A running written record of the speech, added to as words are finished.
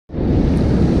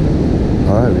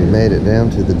Alright, we made it down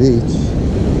to the beach.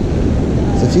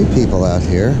 There's a few people out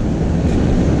here.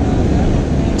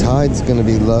 Tide's going to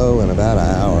be low in about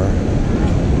an hour.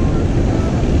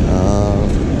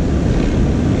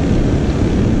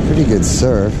 Pretty good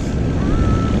surf.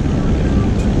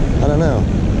 I don't know.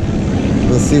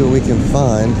 We'll see what we can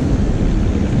find.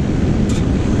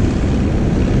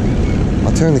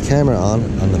 I'll turn the camera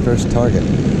on the first target.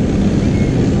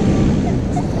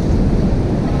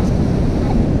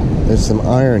 There's some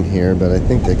iron here, but I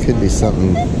think there could be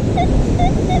something.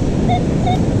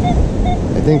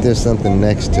 I think there's something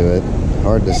next to it.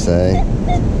 Hard to say.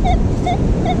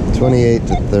 28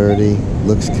 to 30.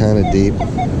 Looks kind of deep.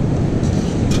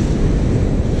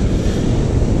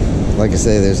 Like I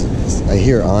say, I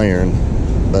hear iron,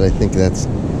 but I think that's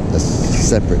a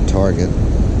separate target.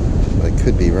 But I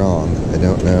could be wrong. I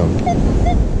don't know.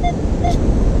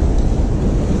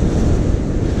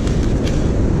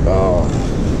 Oh.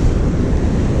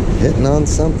 Hitting on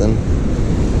something.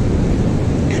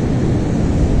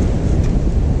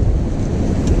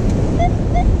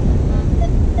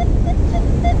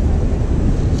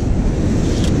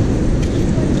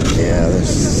 Yeah, there's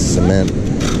cement.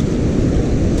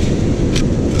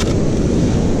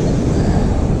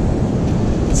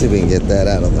 Let's see if we can get that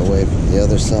out of the way from the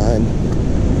other side.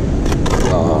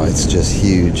 Oh, it's just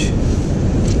huge.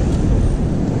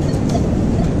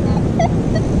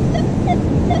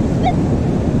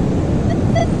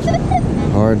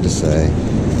 Hard to say.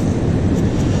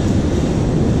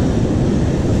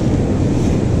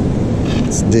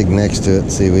 Let's dig next to it,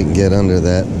 see if we can get under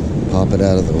that, pop it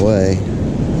out of the way.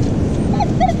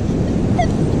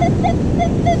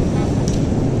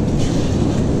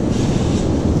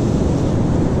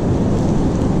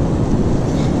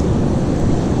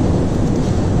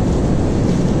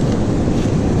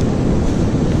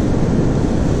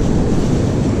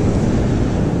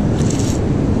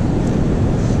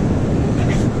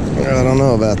 I don't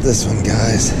know about this one,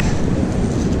 guys.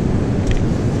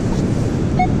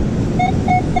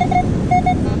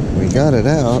 We got it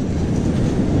out.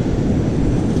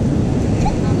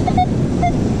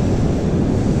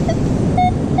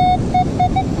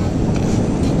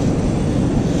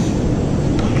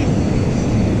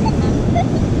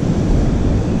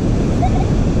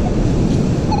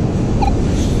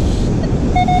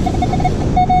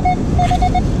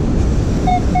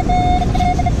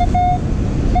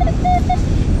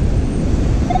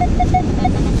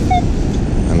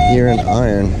 Hearing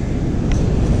iron.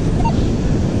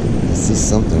 I see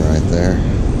something right there.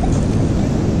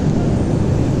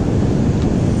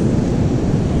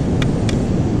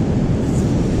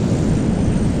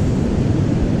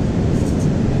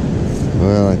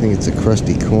 Well, I think it's a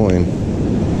crusty coin.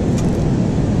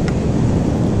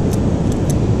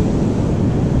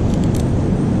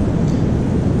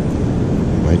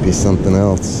 Might be something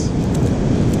else.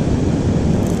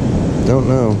 Don't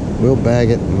know. We'll bag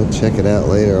it and we'll check it out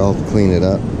later. I'll clean it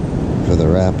up for the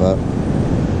wrap up.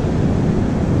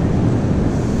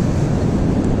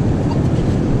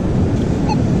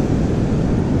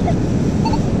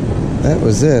 That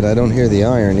was it. I don't hear the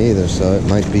iron either, so it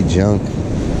might be junk.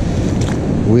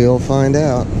 We'll find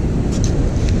out.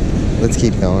 Let's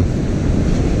keep going.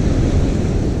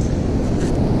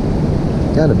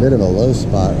 Got a bit of a low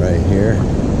spot right here.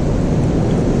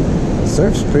 The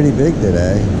surf's pretty big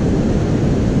today.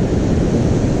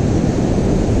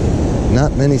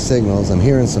 Not many signals. I'm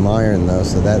hearing some iron though,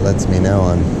 so that lets me know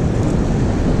I'm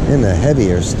in the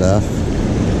heavier stuff.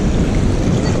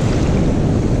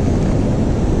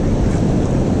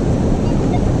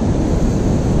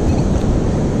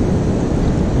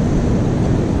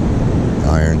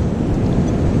 Iron.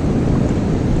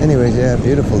 Anyways, yeah,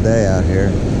 beautiful day out here.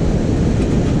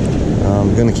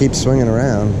 I'm gonna keep swinging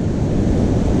around.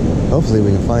 Hopefully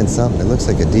we can find something. It looks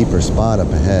like a deeper spot up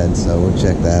ahead, so we'll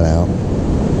check that out.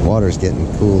 Water's getting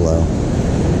cool though.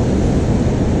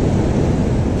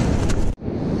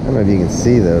 I don't know if you can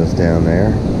see those down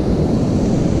there.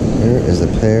 There is a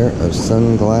pair of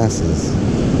sunglasses.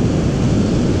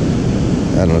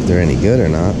 I don't know if they're any good or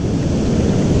not.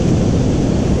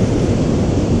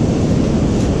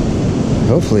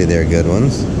 Hopefully they're good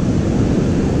ones.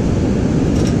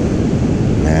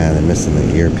 Nah, they're missing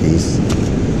the earpiece.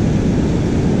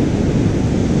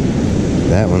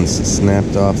 That one's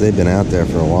snapped off. They've been out there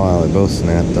for a while. They both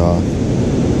snapped off.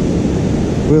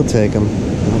 We'll take them.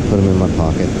 I'll put them in my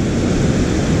pocket.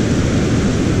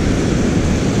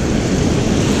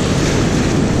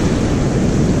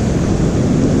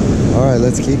 Alright,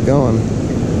 let's keep going.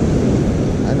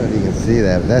 I don't know if you can see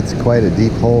that, but that's quite a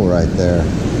deep hole right there.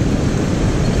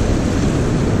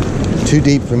 Too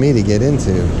deep for me to get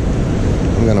into.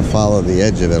 I'm gonna follow the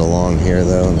edge of it along here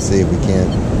though and see if we can't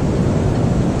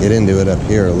get into it up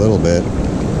here a little bit.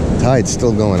 Tide's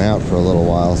still going out for a little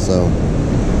while, so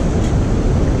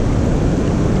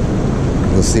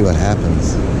we'll see what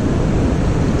happens.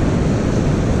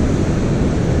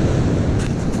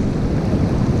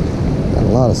 Got a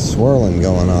lot of swirling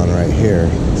going on right here.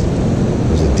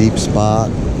 There's a deep spot.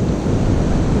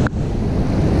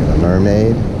 And a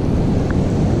mermaid.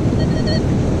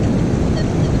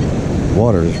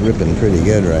 Water is ripping pretty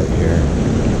good right here.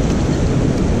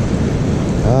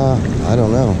 I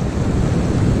don't know.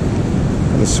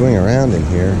 I'm gonna swing around in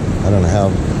here. I don't know how.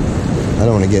 I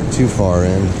don't want to get too far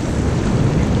in.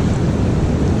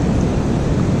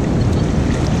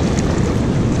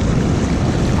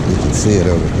 You can see it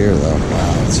over here though.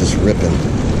 Wow, it's just ripping.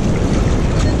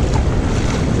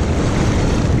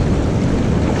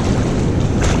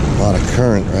 A lot of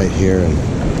current right here, and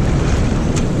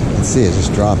you can see it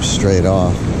just drops straight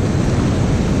off.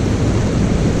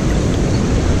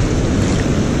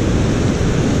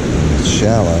 It's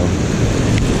shallow.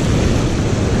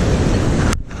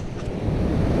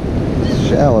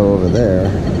 Shallow over there.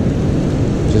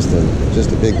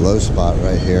 Just a big low spot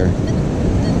right here.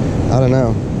 I don't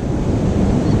know.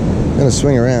 I'm gonna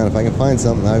swing around. If I can find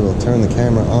something, I will turn the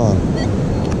camera on.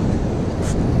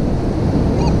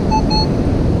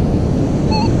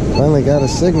 Finally got a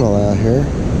signal out here.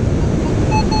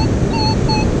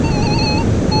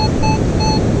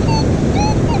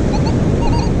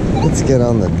 Let's get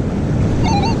on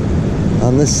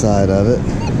this side of it.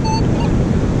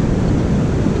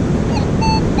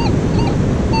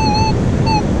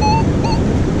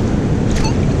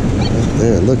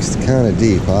 There, it looks kind of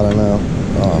deep. I don't know.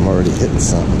 Oh, I'm already hitting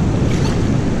something.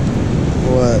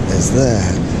 What is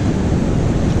that?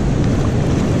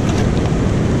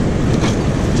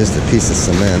 Just a piece of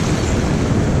cement.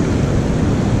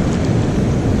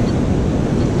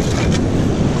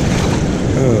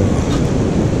 Oh.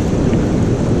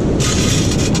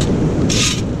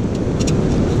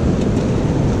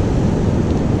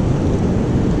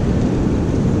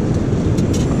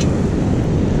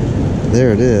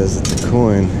 There it is. It's a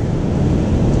coin.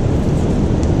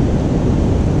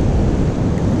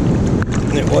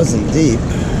 And it wasn't deep.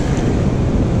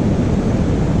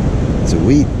 It's a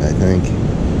wheat, I think.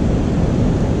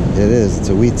 It is. It's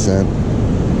a wheat cent.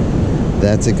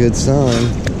 That's a good sign.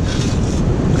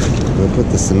 We'll put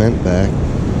the cement back.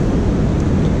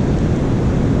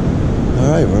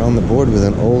 Alright, we're on the board with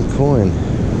an old coin.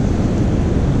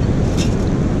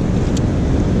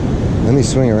 Let me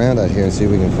swing around out here and see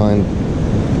if we can find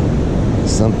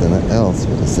something else.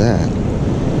 What is that?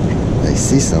 I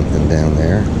see something down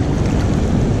there.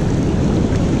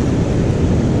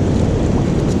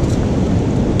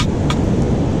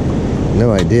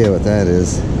 No idea what that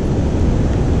is.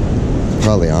 It's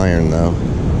probably iron though.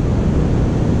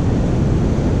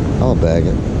 I'll bag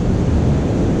it.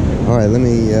 Alright, let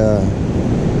me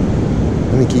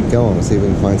keep going and see if we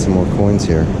can find some more coins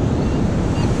here.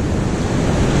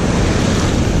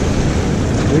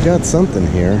 We got something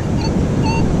here.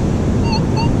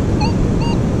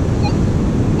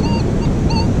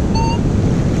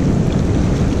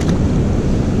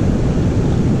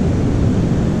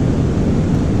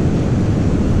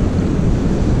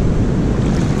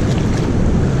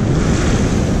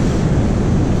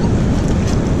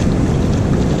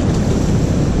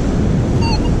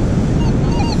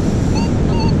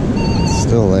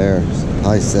 Still there.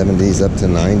 High 70s up to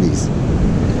 90s.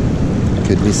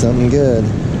 Could be something good.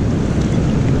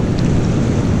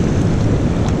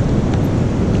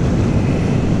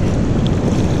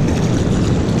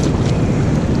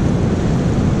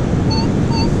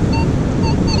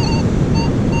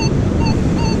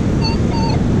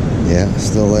 Yeah,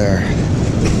 still there.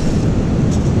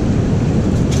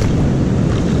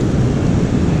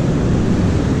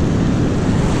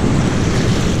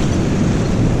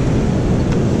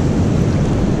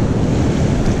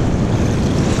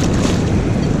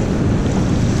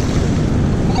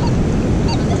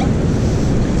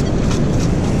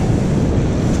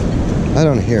 I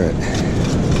don't hear it.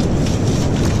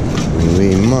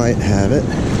 We might have it.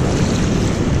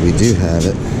 We do have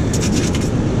it.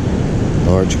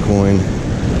 Large coin,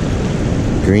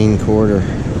 green quarter,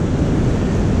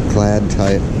 clad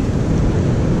type.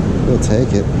 We'll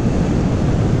take it.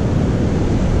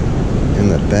 In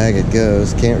the bag it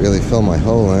goes. Can't really fill my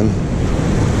hole in,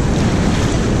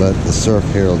 but the surf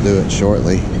here will do it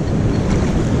shortly.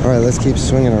 Alright, let's keep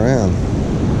swinging around.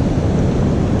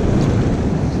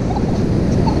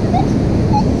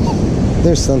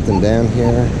 There's something down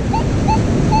here.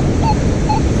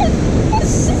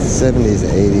 70s,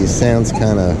 80s. Sounds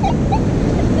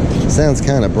sounds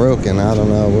kind of broken. I don't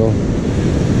know.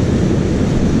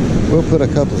 We'll put a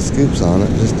couple of scoops on it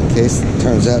just in case it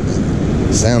turns out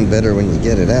to sound better when you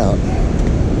get it out,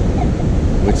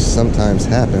 which sometimes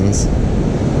happens.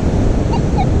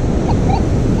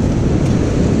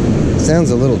 It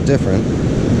sounds a little different,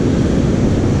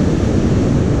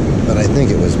 but I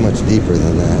think it was much deeper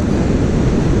than that.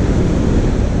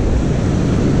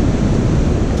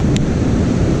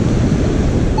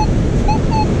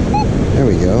 There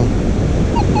we go.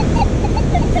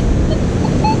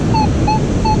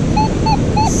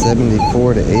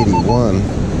 74 to 81.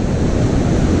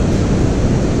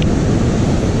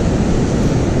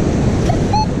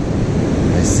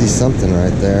 I see something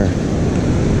right there.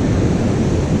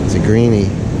 It's a greenie.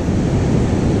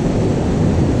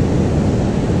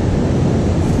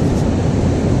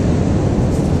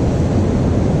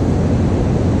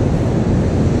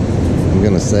 I'm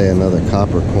gonna say another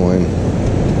copper coin.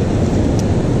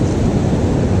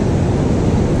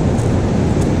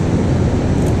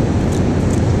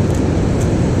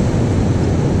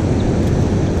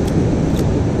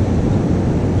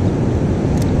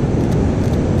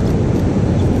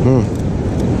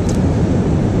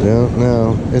 Don't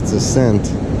know. It's a scent,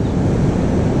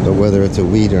 but whether it's a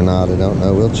weed or not, I don't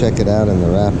know. We'll check it out in the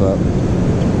wrap-up.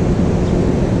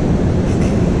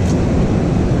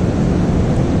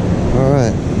 All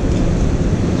right,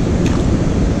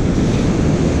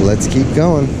 let's keep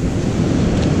going.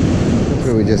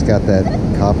 We just got that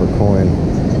copper coin,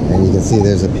 and you can see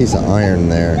there's a piece of iron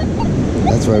there.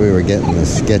 That's why we were getting the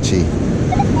sketchy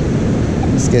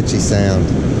sound.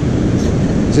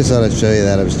 Just thought I'd show you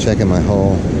that. I was checking my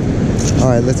hole. All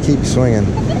right, let's keep swinging.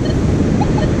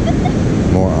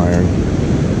 More iron.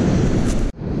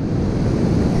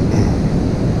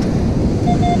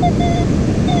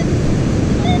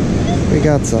 We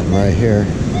got something right here.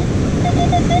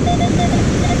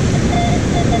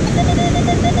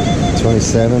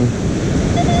 27,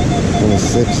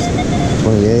 26,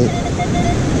 28.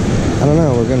 I don't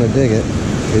know. We're gonna dig it.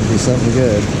 Could be something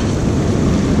good.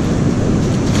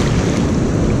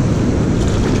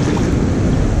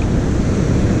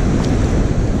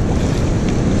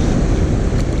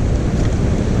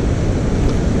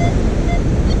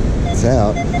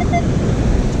 Out right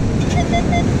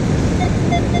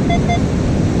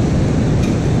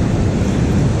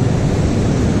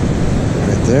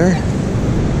there.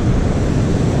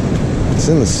 It's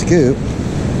in the scoop.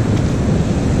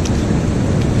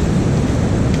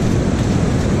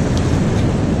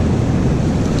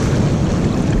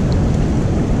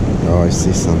 Oh, I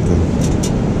see something.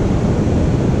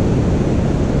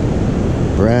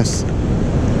 Brass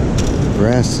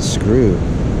screw.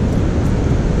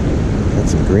 Got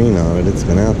some green on it. It's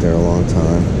been out there a long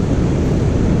time.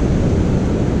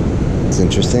 It's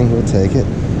interesting. We'll take it.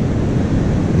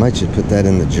 Might should put that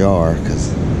in the jar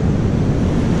because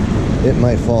it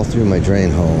might fall through my drain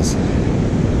holes.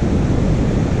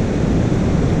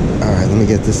 Alright, let me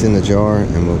get this in the jar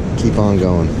and we'll keep on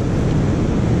going.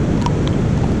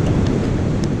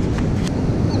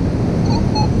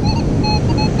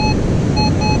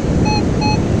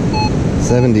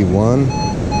 $71.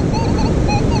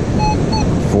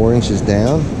 4 inches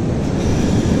down.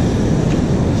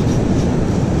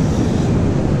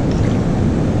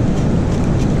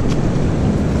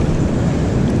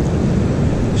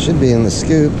 Should be in the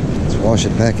scoop. Let's wash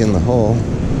it back in the hole.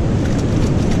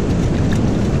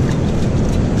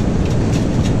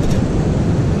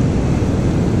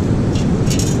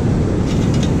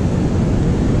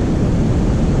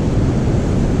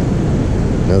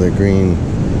 Another green.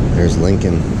 There's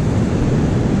Lincoln.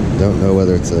 Don't know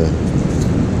whether it's a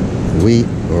wheat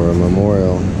or a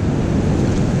memorial.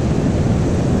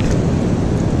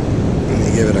 Let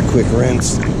me give it a quick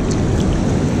rinse.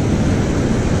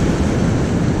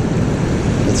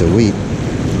 It's a wheat.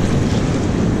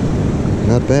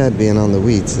 Not bad being on the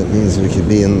wheats. That means we could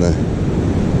be in the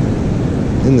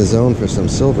zone for some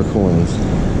silver coins.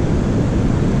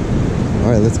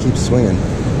 All right, let's keep swinging.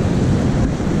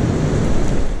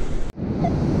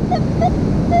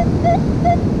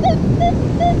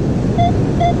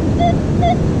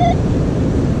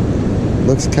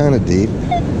 Looks kind of deep.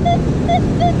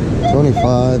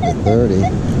 25 to 30.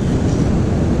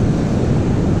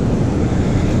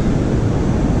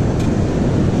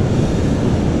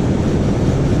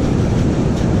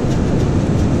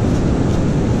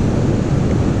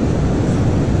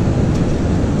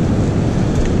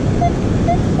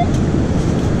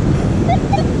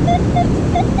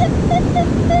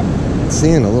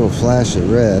 Seeing a little flash of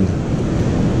red,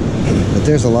 but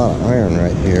there's a lot of iron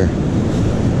right here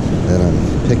that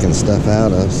I'm picking stuff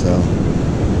out of, so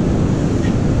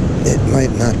It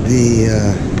might not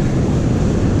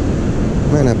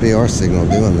be our signal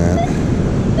doing that.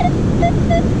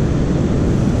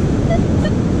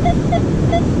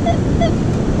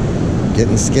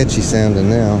 Getting sketchy sounding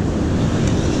now.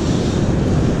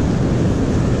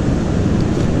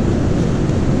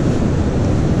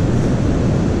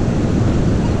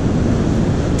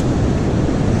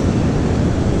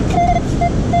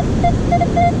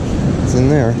 It's in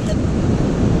there.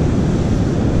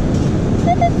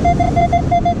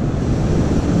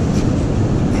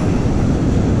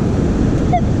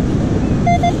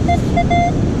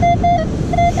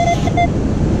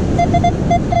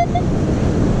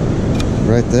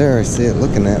 Right there, I see it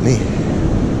looking at me.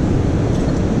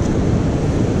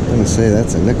 I'm gonna say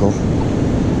that's a nickel.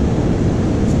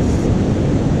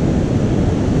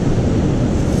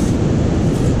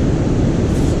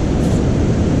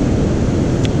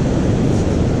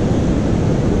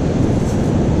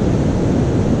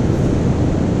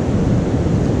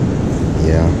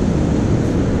 Yeah.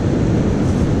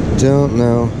 Don't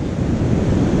know.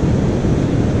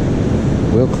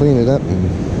 We'll clean it up and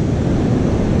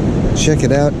check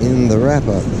it out in the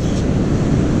wrap-up.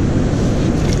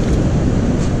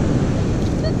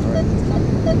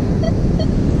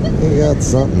 We got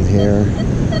something here.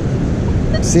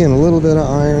 Seeing a little bit of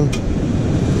iron,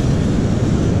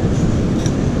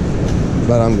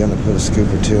 but I'm gonna put a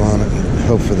scoop or two on it and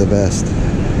hope for the best.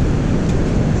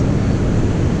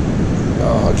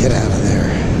 Oh, get out of there.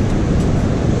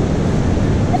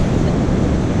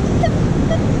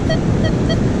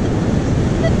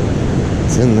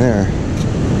 It's in there.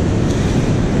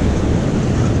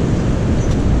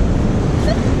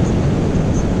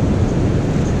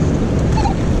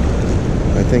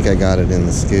 I think I got it in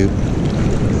the scoop.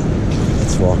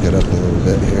 Let's walk it up a little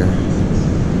bit here.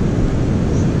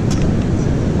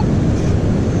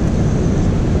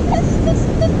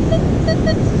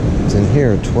 It's in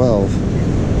here, 12.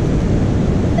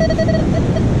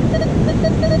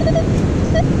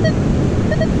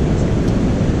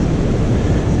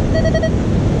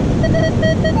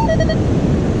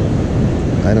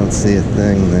 I don't see a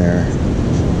thing there.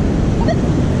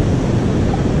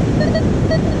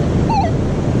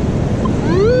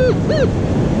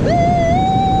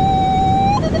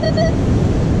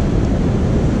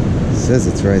 It says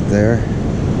it's right there.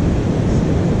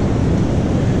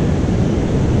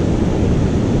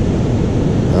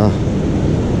 Oh.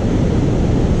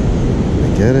 I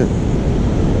get it.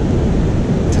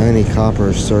 Tiny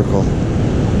copper circle.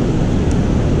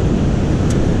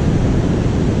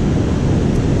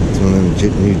 One of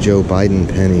them new Joe Biden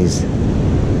pennies.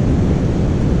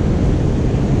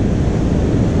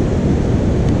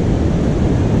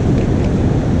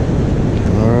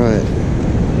 Alright,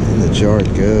 in the jar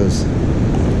it goes.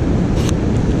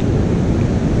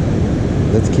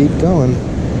 Let's keep going.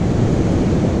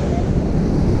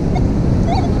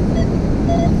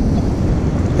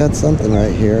 Got something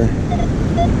right here.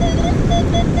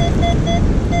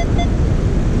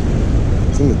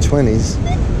 It's in the 20s.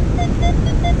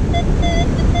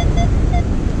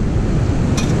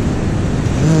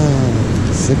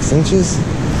 6 inches.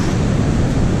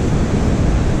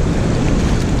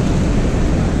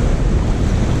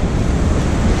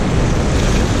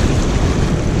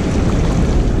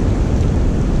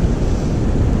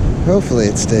 Hopefully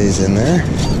it stays in there.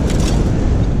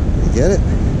 You get it?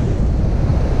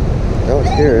 Don't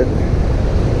hear it.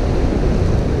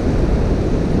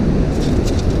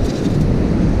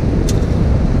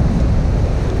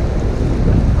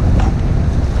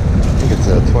 I think it's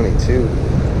a 22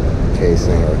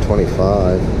 casing or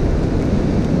 25.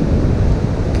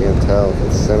 Can't tell if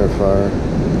it's center fire.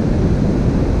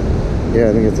 Yeah,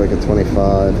 I think it's like a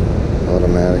 25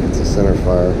 automatic. It's a center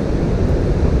fire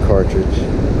cartridge.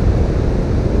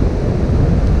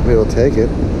 We'll take it.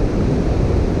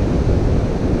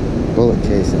 Bullet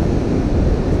casing.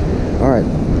 Alright,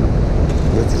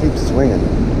 let's keep swinging.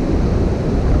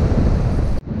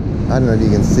 I don't know if you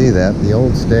can see that. The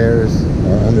old stairs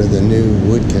are under the new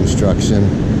wood construction.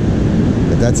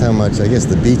 But that's how much, I guess,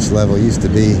 the beach level used to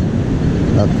be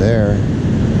up there.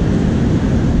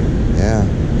 Yeah,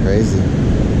 crazy.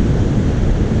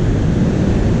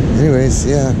 Anyways,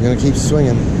 yeah, I'm gonna keep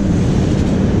swinging.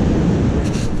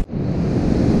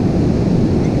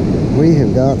 We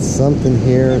have got something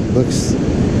here. It looks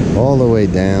all the way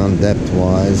down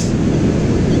depth-wise.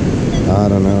 I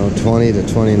don't know, 20 to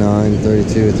 29,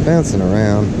 32. It's bouncing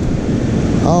around.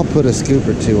 I'll put a scoop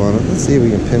or two on it. Let's see if we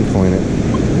can pinpoint it.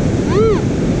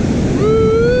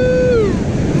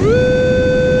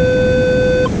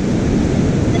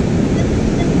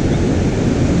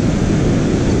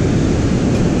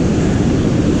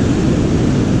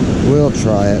 I'll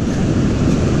try it.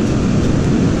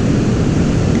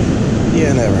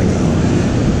 You never know.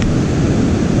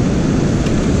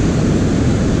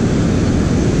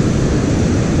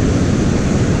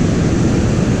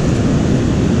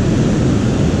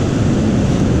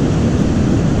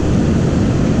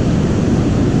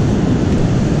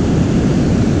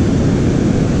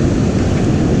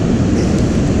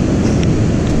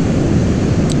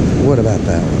 What about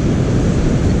that one?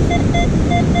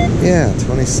 Yeah,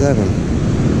 27.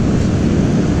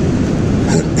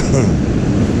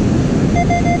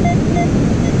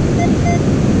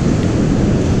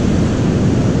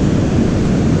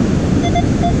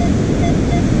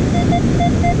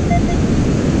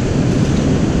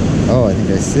 Oh, I think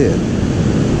I see it.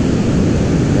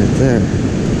 Right there.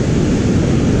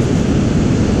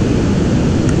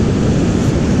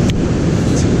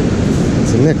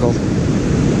 It's a nickel.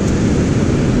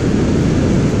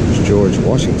 George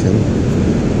Washington.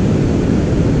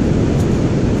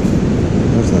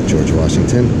 That's not George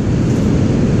Washington.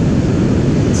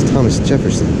 It's Thomas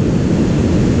Jefferson.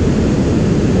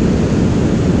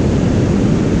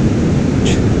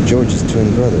 George's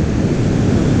twin brother.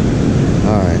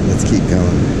 Alright, let's keep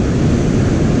going.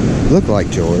 Look like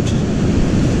George.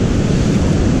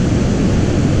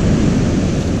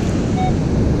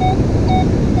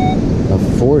 A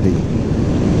 40.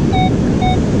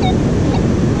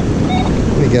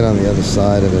 Let me get on the other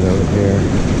side of it over here.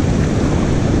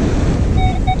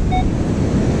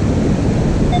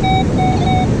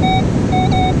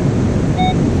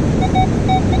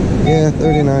 Yeah,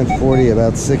 39.40,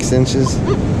 about 6 inches.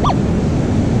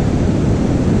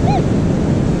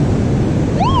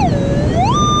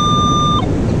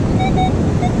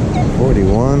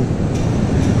 41,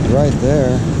 right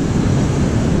there.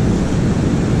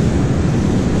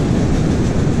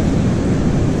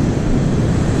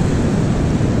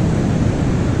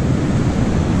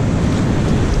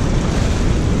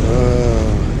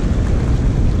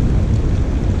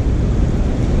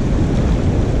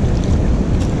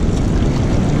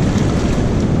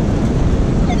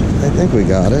 I think we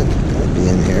got it. Might be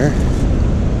in here.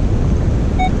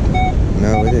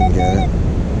 No, we didn't get it.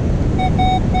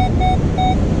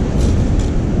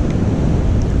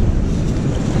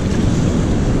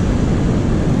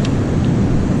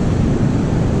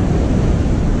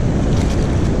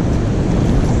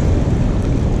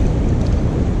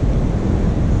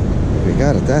 We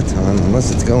got it that time,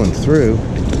 unless it's going through.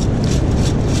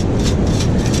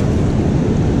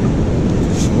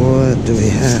 What do we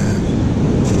have?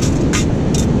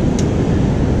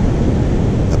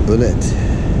 Bullet.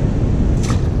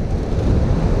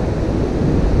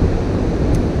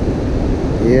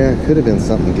 Yeah, could have been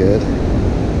something good.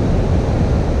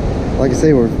 Like I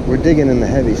say, we're digging in the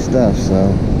heavy stuff,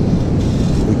 so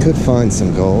we could find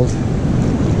some gold.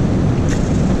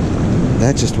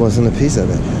 That just wasn't a piece of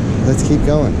it. Let's keep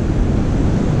going.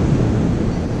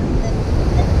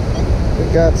 We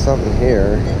got something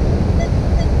here.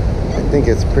 I think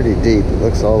it's pretty deep. It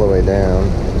looks all the way down.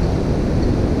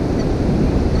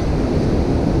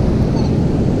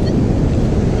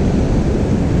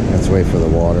 Let's wait for the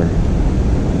water.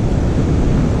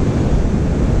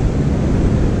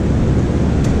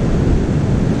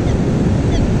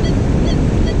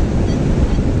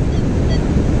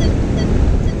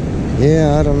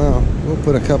 Yeah, I don't know. We'll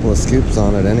put a couple of scoops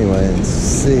on it anyway and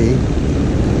see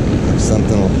if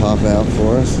something will pop out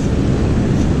for us.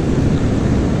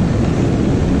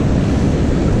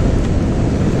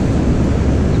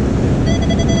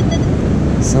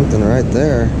 Something right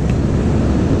there.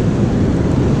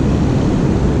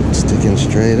 Sticking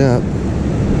straight up.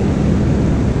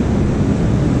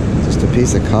 Just a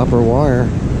piece of copper wire.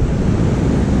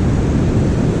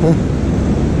 Huh.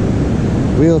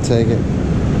 We'll take it.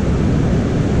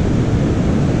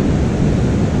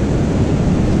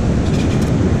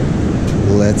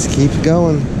 Let's keep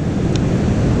going.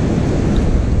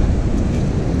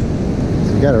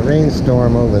 So we got a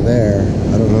rainstorm over there.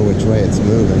 I don't know which way it's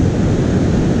moving.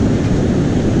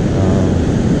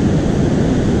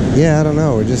 Yeah, I don't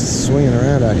know. We're just swinging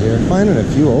around out here, finding a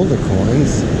few older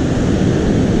coins.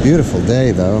 Beautiful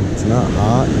day though. It's not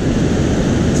hot.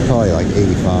 It's probably like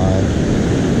 85.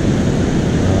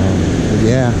 But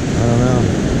yeah, I don't know.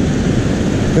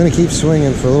 I'm gonna keep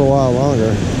swinging for a little while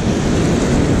longer.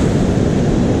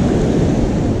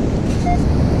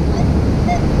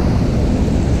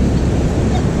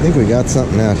 I think we got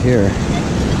something out here.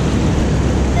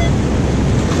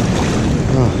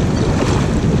 Oh.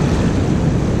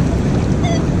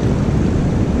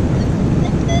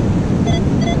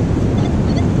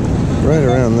 Right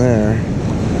around there.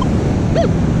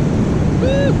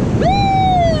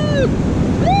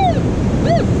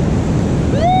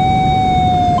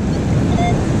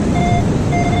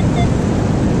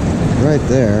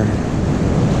 there.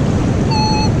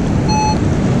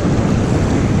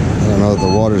 I don't know if the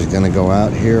water's going to go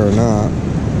out here or not.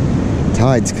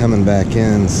 Tide's coming back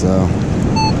in, so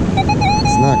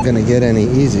it's not going to get any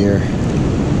easier.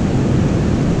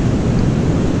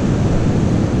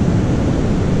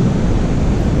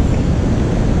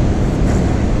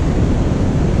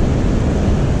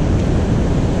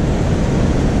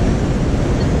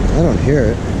 I don't hear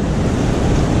it.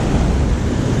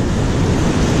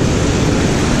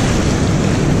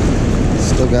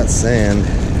 Still got sand.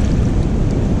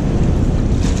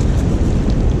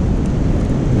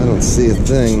 I don't see a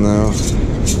thing though.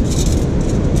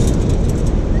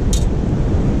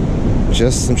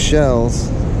 Just some shells.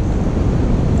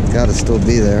 Gotta still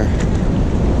be there.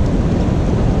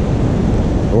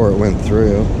 Or it went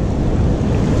through.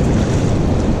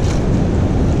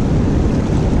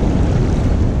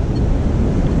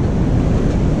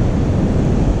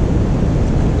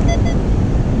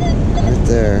 Right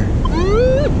there.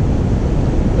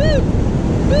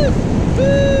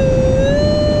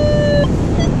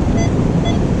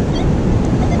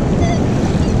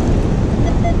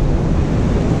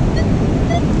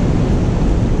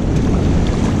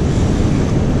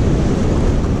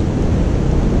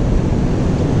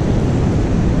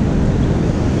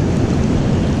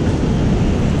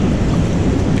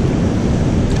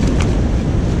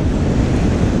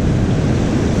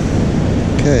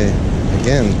 Okay,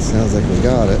 again, sounds like we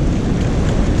got it.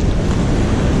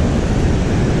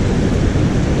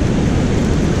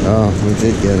 Oh, we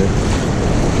did get it.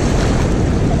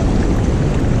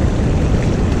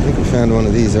 I think we found one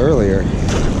of these earlier.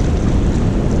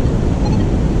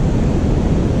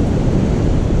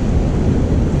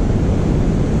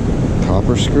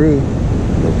 Copper screw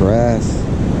or brass.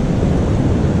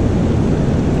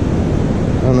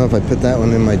 I don't know if I put that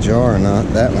one in my jar or not.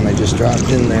 That one I just dropped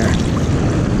in there.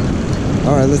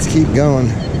 Alright, let's keep going.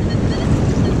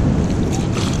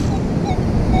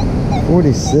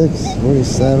 46,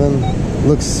 47.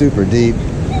 Looks super deep.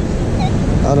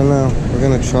 I don't know. We're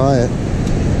gonna try it.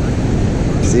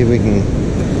 See if we can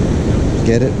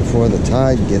get it before the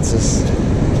tide gets us.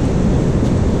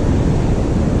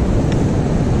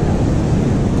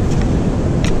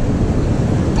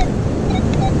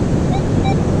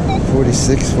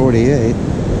 46, 48.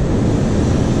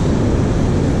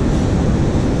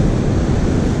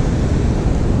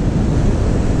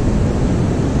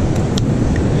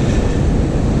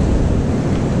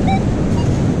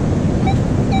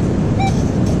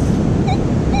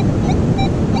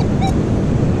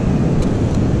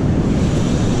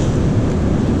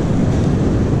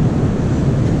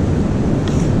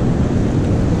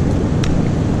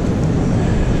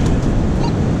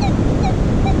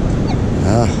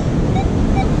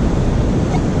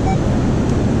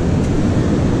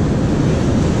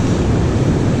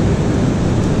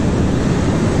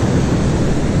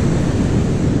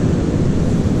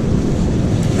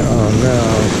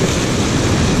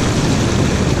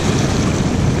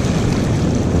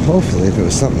 Hopefully, if it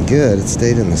was something good, it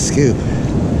stayed in the scoop.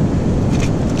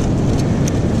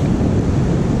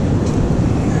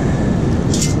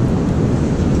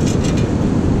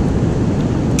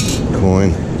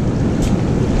 Coin.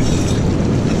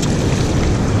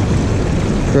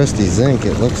 Crusty zinc,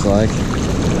 it looks like.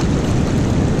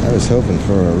 I was hoping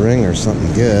for a ring or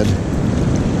something good.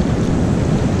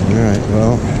 Alright,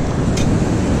 well,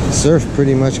 surf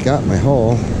pretty much got my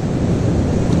hole.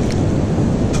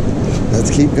 Let's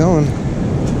keep going.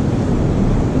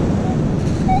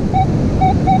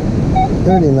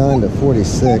 39 to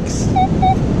 46.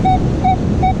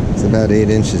 It's about 8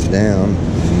 inches down,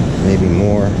 maybe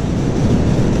more.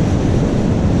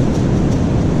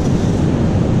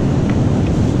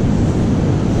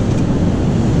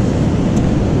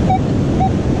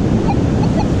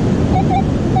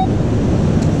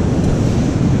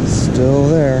 Still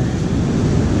there.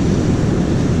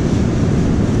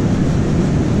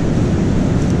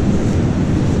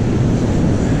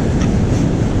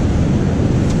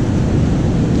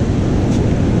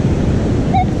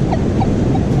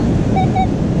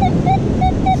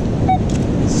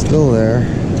 Still there.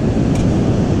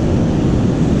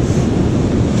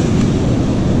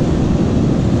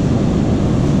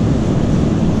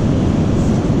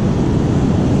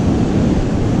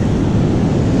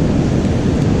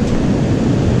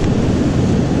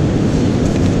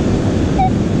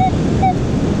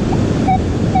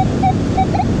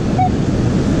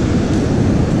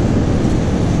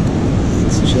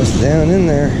 It's just down in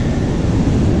there.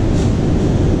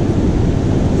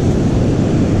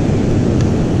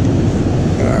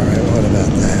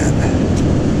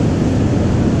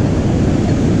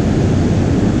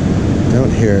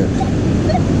 Don't hear it.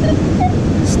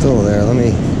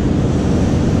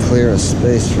 clear a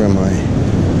space for my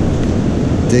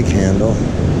dig handle.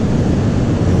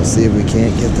 And we'll see if we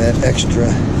can't get that extra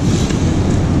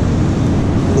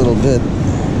little bit.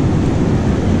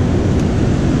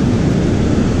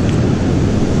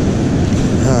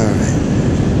 Alright.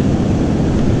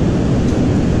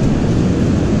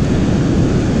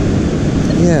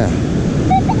 Yeah.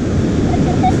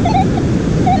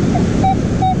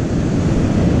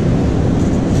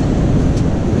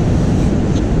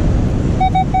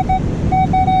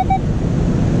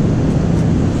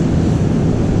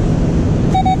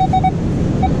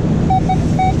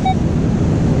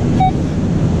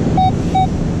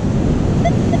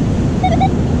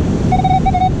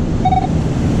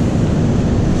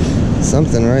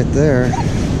 Something right there.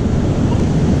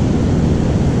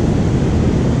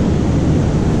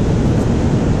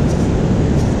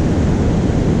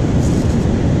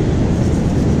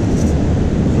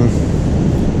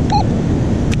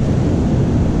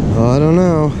 Oh, I don't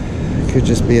know. It could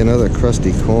just be another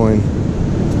crusty coin.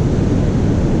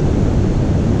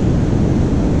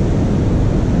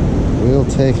 We'll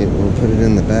take it. We'll put it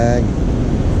in the bag.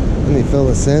 Let me fill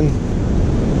this in,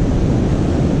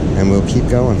 and we'll keep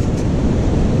going.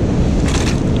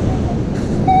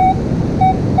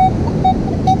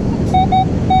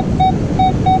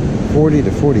 $40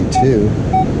 to $42,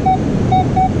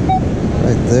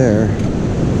 right there.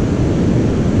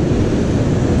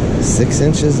 6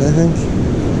 inches, I think.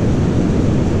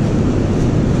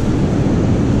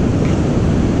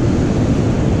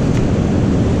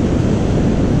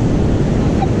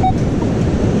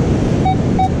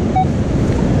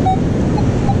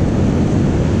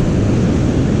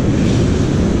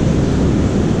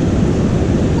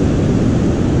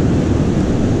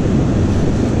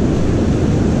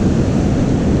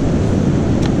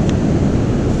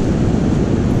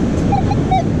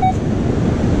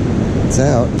 It's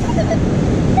out.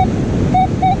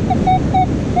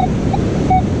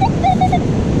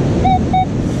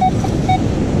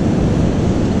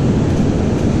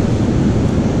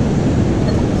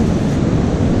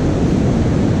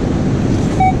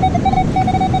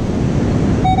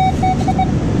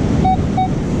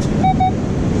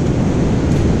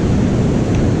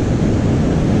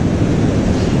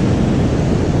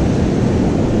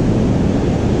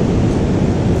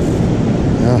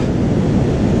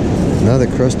 Another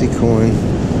crusty coin.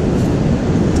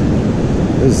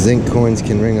 Those zinc coins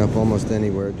can ring up almost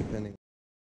anywhere, depending.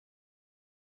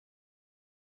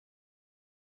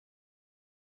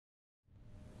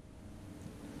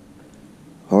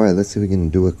 Alright, let's see if we can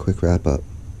do a quick wrap up.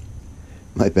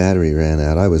 My battery ran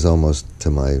out. I was almost to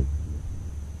my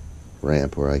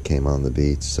ramp where I came on the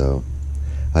beach, so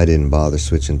I didn't bother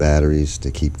switching batteries to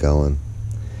keep going.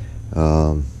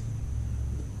 No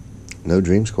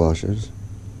dream squashers.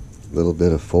 Little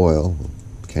bit of foil,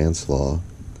 can slaw.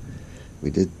 We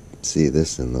did see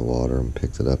this in the water and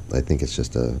picked it up. I think it's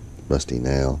just a rusty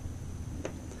nail.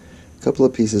 A couple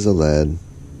of pieces of lead.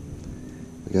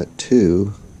 We got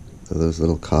 2 of those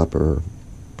little copper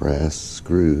brass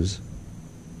screws.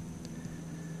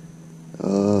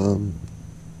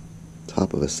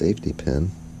 Top of a safety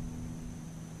pin.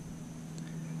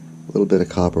 A little bit of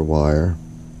copper wire.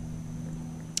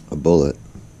 A bullet.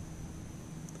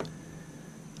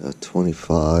 A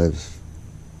 25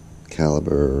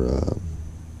 caliber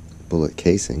bullet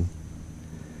casing.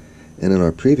 And in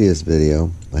our previous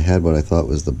video, I had what I thought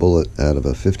was the bullet out of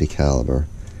a 50 caliber.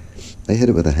 I hit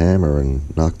it with a hammer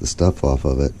and knocked the stuff off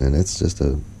of it, and it's just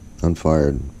a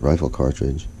unfired rifle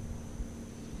cartridge.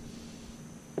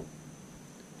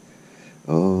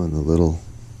 Oh, and the little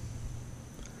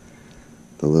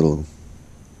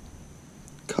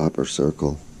copper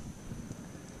circle.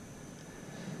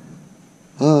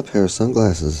 Oh, a pair of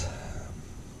sunglasses.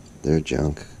 They're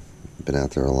junk. Been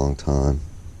out there a long time.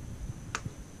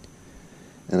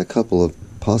 And a couple of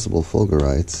possible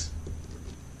fulgurites.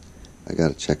 I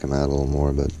gotta check them out a little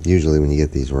more, but usually when you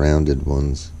get these rounded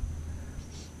ones,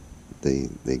 they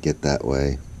get that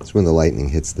way. It's when the lightning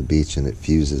hits the beach and it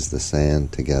fuses the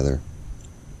sand together.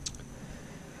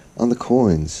 On the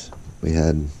coins, we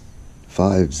had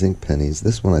 5 zinc pennies.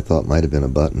 This one I thought might have been a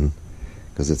button,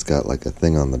 because it's got like a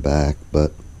thing on the back,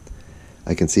 but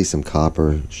I can see some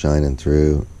copper shining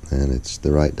through, and it's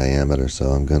the right diameter,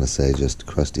 so I'm going to say just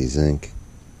crusty zinc.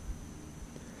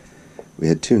 We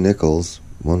had 2 nickels.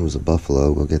 One was a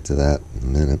buffalo. We'll get to that in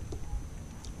a minute.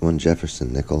 1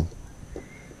 Jefferson nickel,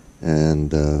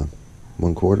 and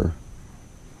 1 quarter.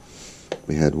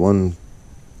 We had 1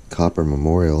 copper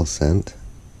memorial cent,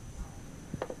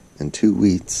 and 2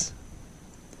 wheats.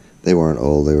 They weren't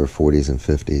old. They were 40s and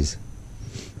 50s.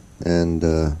 And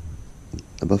a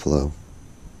buffalo.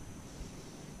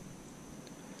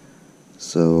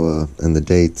 So, and the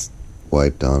date's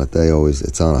wiped on it.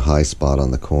 It's on a high spot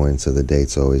on the coin, so the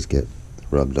dates always get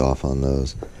rubbed off on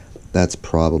those. That's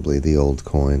probably the old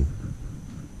coin.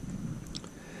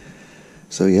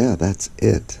 So yeah, that's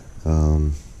it.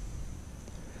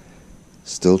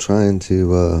 Still trying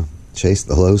to chase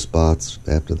the low spots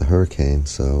after the hurricane,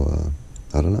 so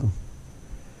I don't know.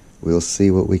 We'll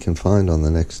see what we can find on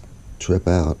the next trip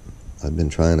out. I've been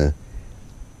trying to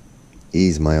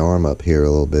ease my arm up here a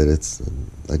little bit.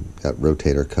 I got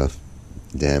rotator cuff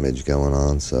damage going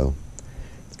on, so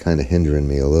it's kind of hindering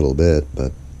me a little bit,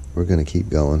 but we're going to keep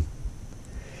going.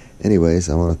 Anyways,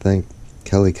 I want to thank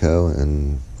Calico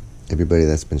and everybody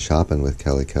that's been shopping with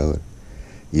Calico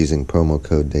using promo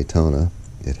code Daytona.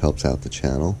 It helps out the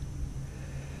channel.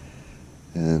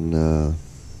 And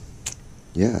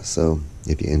yeah, so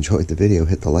if you enjoyed the video,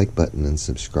 hit the like button and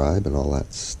subscribe and all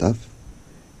that stuff,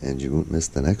 and you won't miss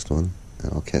the next one,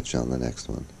 and I'll catch you on the next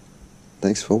one.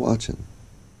 Thanks for watching.